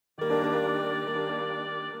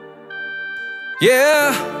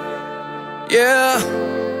Yeah, yeah,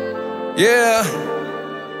 yeah.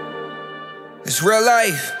 It's real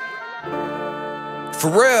life, for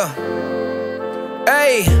real.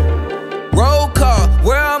 Hey, roll call,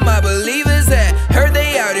 where all my believers at? Heard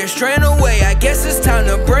they out here straying away, I guess it's time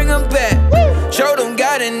to bring them back. Showed them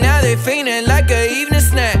God and now they fiending like a evening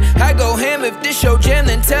snack. I go ham if this show jam,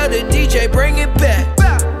 then tell the DJ bring it back.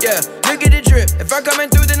 Yeah, look at the drip, if I'm coming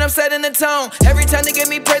through then I'm setting the tone. Every time they give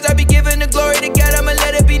me praise I be giving the glory to God, I'ma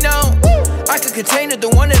let it be known. I could contain it, the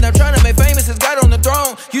one that I'm trying to make famous is God on the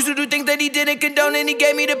throne. Used to do things that he didn't condone and he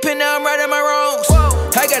gave me the pen, now I'm righting my wrongs.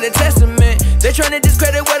 I got a testament, they're trying to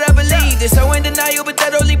discredit what I believe. They're so in denial, but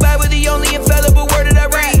that only Bible, the only infallible word that I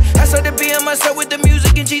read. I started being myself with the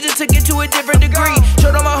music and Jesus took it to a different degree.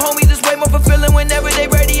 Showed all my homies it's way more fulfilling whenever they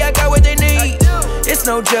ready, I got what they need. It's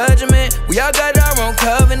no judgment, we all got our own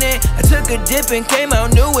covenant. I took a dip and came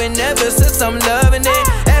out new and ever since I'm loving it.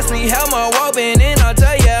 Ask me how my walk been and I'll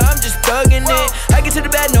tell ya I'm just thugging it. I get to the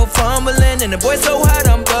bed, no fumbling, and the boy so hot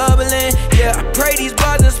I'm bubbling. Yeah, I pray these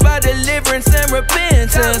bars inspire deliverance and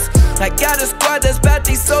repentance. I got a squad that's about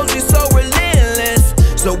these souls, we so relentless.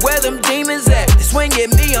 So where them demons at? They swing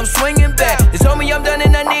at me, I'm swinging back. They told me I'm done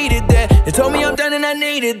and I needed that. They told me I'm done and I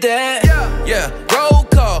needed that. Yeah, roll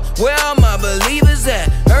call, where all my believers at?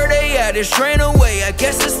 Heard they out here straying away, I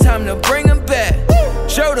guess it's time to bring them back.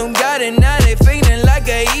 Showed them God and now they feeling like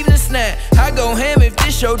a evening snack. I go ham if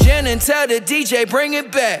this show jam and tell the DJ bring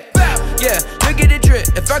it back. Yeah, look at the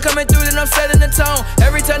drip, if I'm coming through then I'm setting the tone.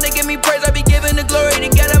 Every time they give me praise I be giving the glory to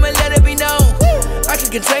God, I'ma let it be known. I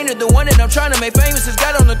can contain it, the one that I'm trying to make famous is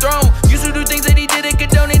God on the throne. Used to do things that he didn't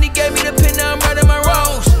condone and he gave me the pen, now I'm righting my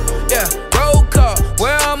wrongs. Yeah, roll call,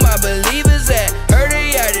 where all my believers at? Heard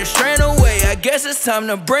they out here straying away, I guess it's time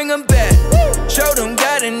to bring them back. Showed them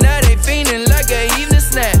God and now they fiending like a evening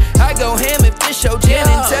snack. I go ham if this show jam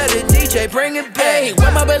and tell the DJ bring it back. Hey,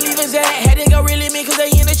 where my believers at? Had they go really mean cause they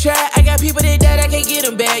in the trap. I got people that died, I can't get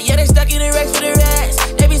them back. Yeah, they stuck in the racks for the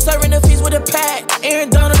rats. They be serving the feast with a pack. Aaron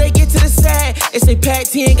Donald, they get to the sack. It's a pack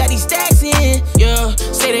 10, got these stacks in. Yeah,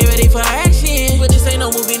 say they ready for action, but this ain't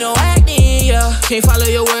no movie, no acting. Yeah, can't follow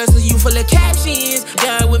your words cause you full of captions.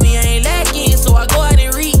 God with me, I ain't lacking, so I go out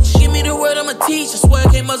and reach. Give me the word, I'ma teach. I swear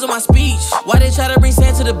I can't muzzle my speech. Why they try to bring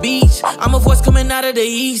sand to the beach? I'm a voice coming out of the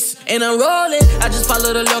east, and I'm rolling. I just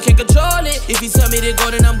follow the law, can't control it. If he tell me to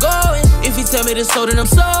go, then I'm going. If he tell me to sow, then I'm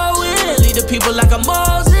sowing. Lead the people like I'm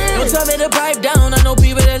Moses. Don't tell me to pipe down. I know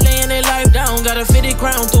people that laying their life down. Got a fitted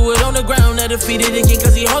crown, threw it on the ground. Now defeated again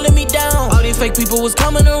cause he holding me down. All these fake people was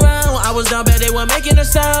coming around. I was down bad, they weren't making a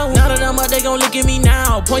sound. Now that I'm up, they gon' look at me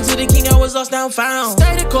now. Point to the king, I was lost, now found.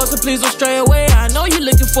 Stay the course, so please don't stray away. I know you're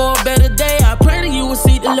looking for a better day. I pray that you will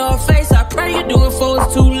see the Lord's face. I pray you do it before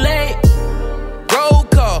it's too late. Roll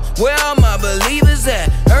call, where all my believers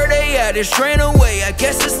at? Heard they out here straying away, I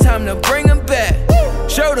guess it's time to bring them back.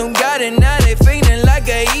 Showed them God and now they feeling like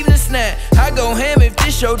a evening snack. I go ham if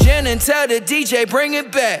this show jam and tell the DJ bring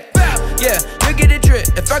it back. Yeah, look at the drip,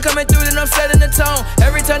 if I'm coming through then I'm setting the tone.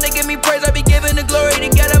 Every time they give me praise I be giving the glory to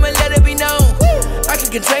God, I'ma let it be known. I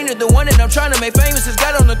can contain it, the one that I'm trying to make famous is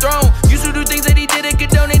God on the throne. Used to do things that he didn't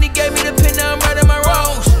condone and he gave me the pen, now I'm righting my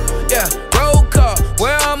wrongs. Yeah, roll